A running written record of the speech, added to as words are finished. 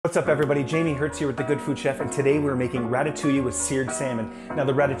What's up everybody, Jamie Hertz here with The Good Food Chef, and today we're making ratatouille with seared salmon. Now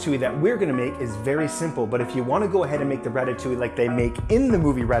the ratatouille that we're gonna make is very simple, but if you wanna go ahead and make the ratatouille like they make in the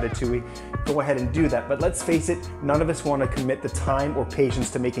movie Ratatouille, go ahead and do that. But let's face it, none of us wanna commit the time or patience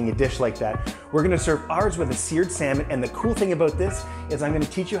to making a dish like that. We're gonna serve ours with a seared salmon, and the cool thing about this is I'm gonna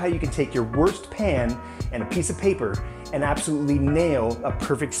teach you how you can take your worst pan and a piece of paper and absolutely nail a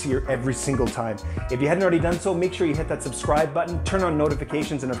perfect sear every single time. If you hadn't already done so, make sure you hit that subscribe button, turn on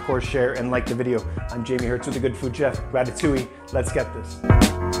notifications, and of course share and like the video. I'm Jamie Hertz with The Good Food Chef. Ratatouille, let's get this.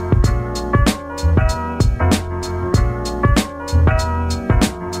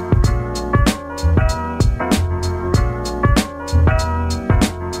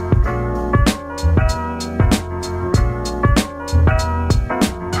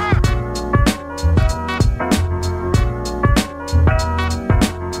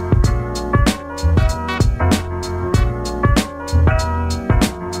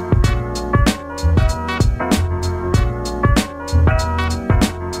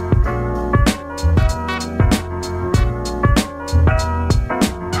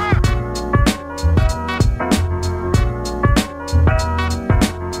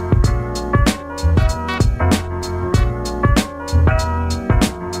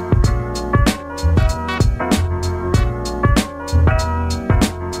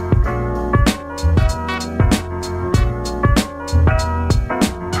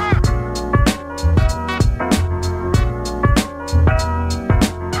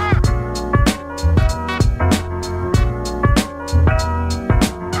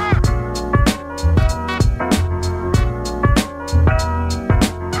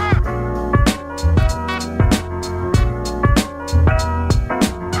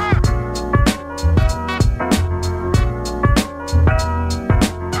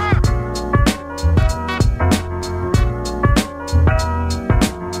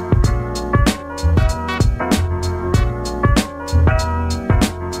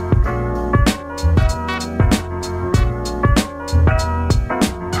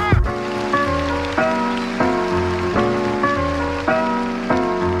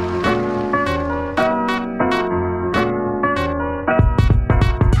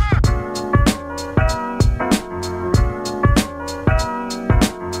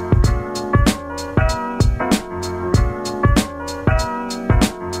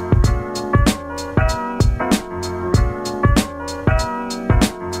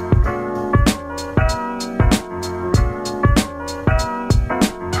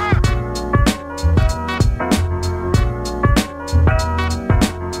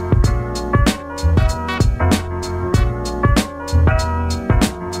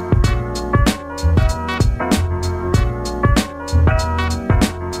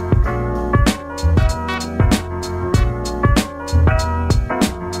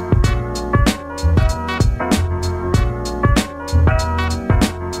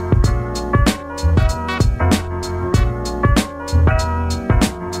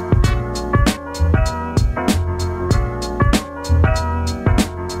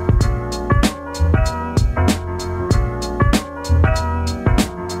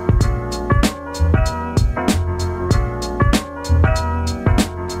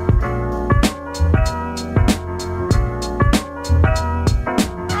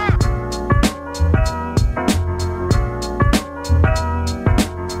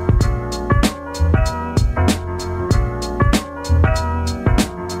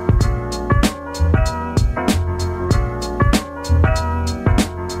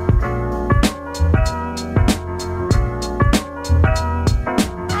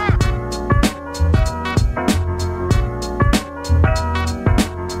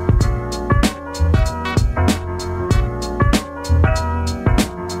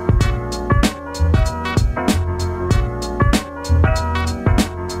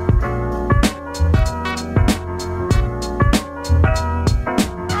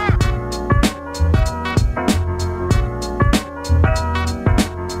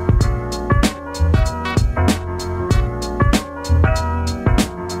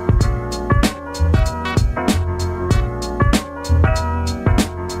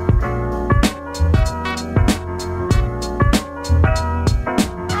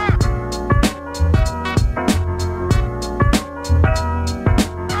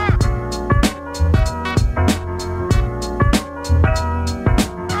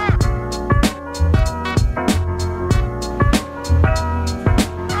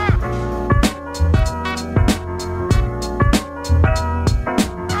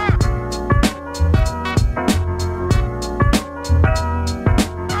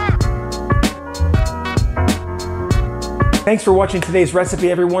 Thanks for watching today's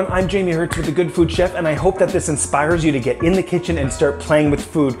recipe, everyone. I'm Jamie Hertz with The Good Food Chef, and I hope that this inspires you to get in the kitchen and start playing with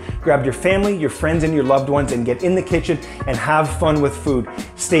food. Grab your family, your friends, and your loved ones and get in the kitchen and have fun with food.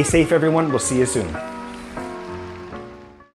 Stay safe, everyone. We'll see you soon.